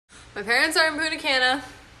My parents are in Punta Cana,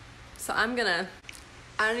 so I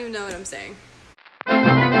don't even know what I'm saying. And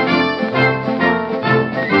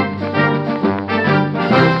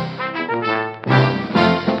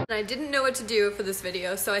I didn't know what to do for this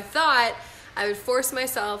video, so I thought I would force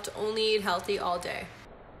myself to only eat healthy all day.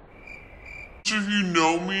 If you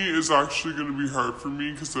know me, it's actually going to be hard for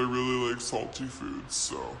me because I really like salty foods,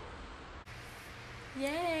 so.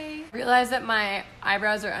 Yay! I realized that my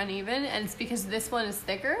eyebrows are uneven, and it's because this one is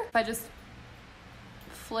thicker. If I just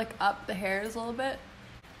flick up the hairs a little bit,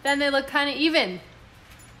 then they look kind of even.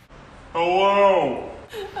 Hello!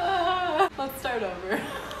 Let's start over.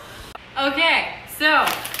 Okay, so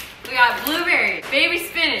we got blueberries, baby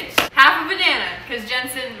spinach, half a banana, because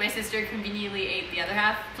Jensen, my sister, conveniently ate the other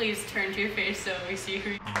half. Please turn to your face so we see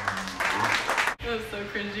who. That was so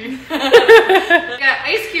cringy. We got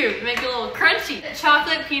ice cube to make it a little crunchy.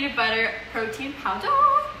 Chocolate peanut butter protein powder.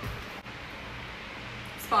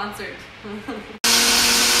 Sponsored.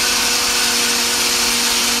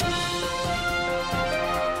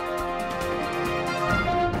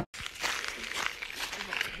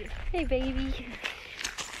 Hey, baby.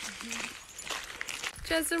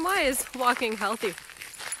 Jensen, why is walking healthy?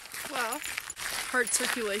 Well, heart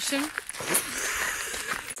circulation.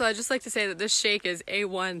 So I'd just like to say that this shake is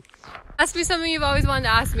A1. Ask me something you've always wanted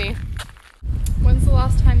to ask me. When's the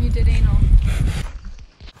last time you did anal?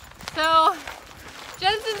 So,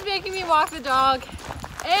 Jensen's making me walk the dog,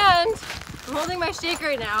 and I'm holding my shake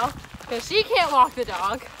right now because she can't walk the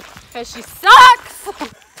dog because she sucks!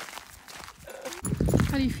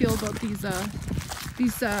 How do you feel about these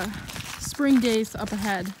spring days up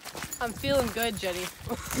ahead? I'm feeling good, Jenny.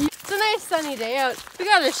 It's a nice sunny day out. We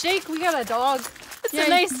got a shake, we got a dog. It's a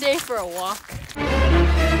nice day for a walk.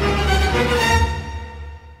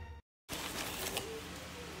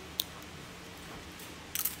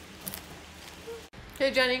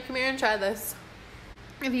 Hey Jenny, come here and try this.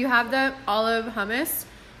 If you have the olive hummus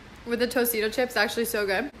with the Tostito chips, it's actually so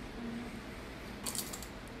good.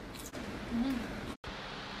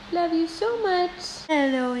 Love you so much.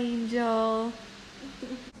 Hello, Angel.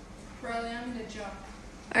 Riley, I'm gonna jump.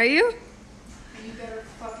 Are you? And you better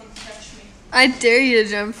fucking catch me. I dare you to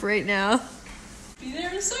jump right now. Be there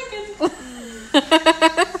in a second.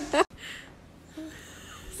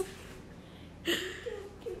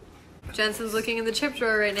 Jensen's looking in the chip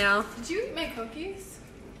drawer right now. Did you eat my cookies?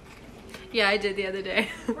 Yeah, I did the other day.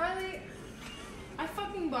 Riley, I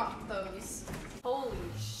fucking bought those. Holy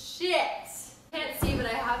shit! Can't see, but I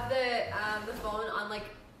have the phone on like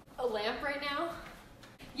a lamp right now.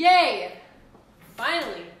 Yay!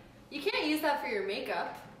 Finally! You can't use that for your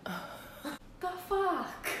makeup. The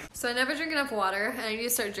fuck? So I never drink enough water, and I need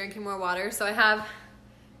to start drinking more water. So I have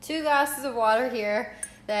 2 glasses of water here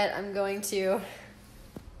that I'm going to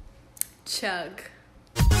chug.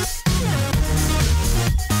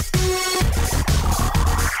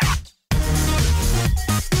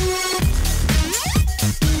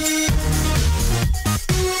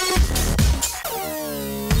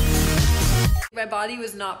 My body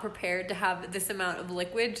was not prepared to have this amount of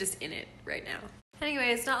liquid just in it right now. Anyway,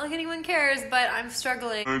 it's not like anyone cares, but I'm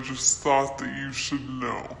struggling. I just thought that you should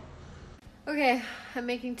know. Okay, I'm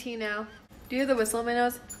making tea now. Do you hear the whistle in my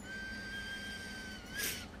nose?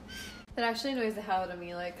 That actually annoys the hell out of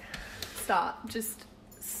me. Like, stop. Just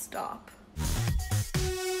stop.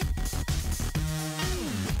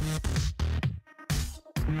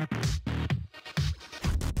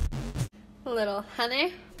 A little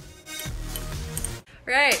honey.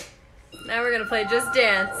 Right, now we're gonna play Just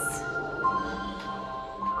Dance.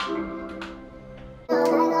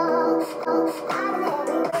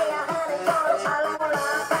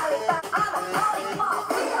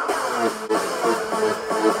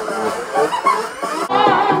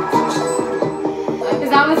 Is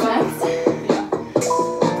that what's next?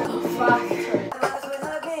 Oh, fuck.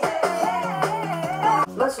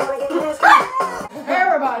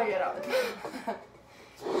 Everybody get up.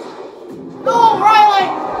 No, Riley!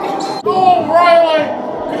 No,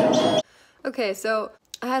 Riley! Okay, so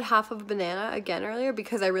I had half of a banana again earlier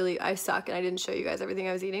because I suck and I didn't show you guys everything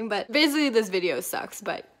I was eating, but basically this video sucks,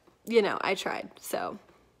 but you know, I tried, so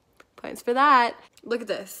points for that. Look at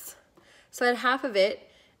this. So I had half of it,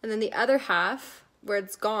 and then the other half, where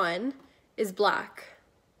it's gone, is black.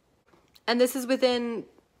 And this is within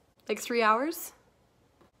like 3 hours.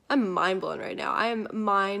 I'm mind blown right now. I am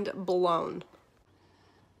mind blown.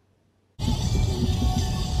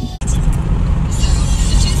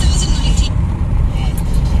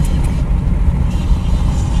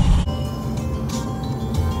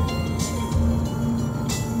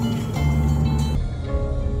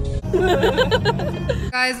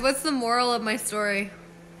 Guys, what's the moral of my story?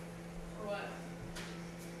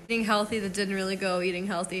 Eating healthy that didn't really go eating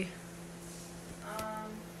healthy.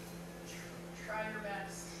 Try your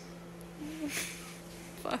best.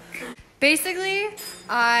 Fuck. Basically,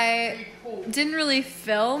 I didn't really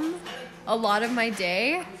film a lot of my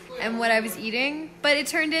day and what I was eating, but it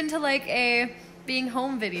turned into like a being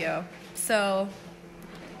home video. So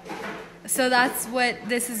that's what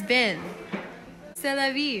this has been. C'est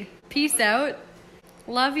la vie. Peace out.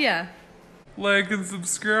 Love ya. Like and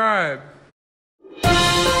subscribe.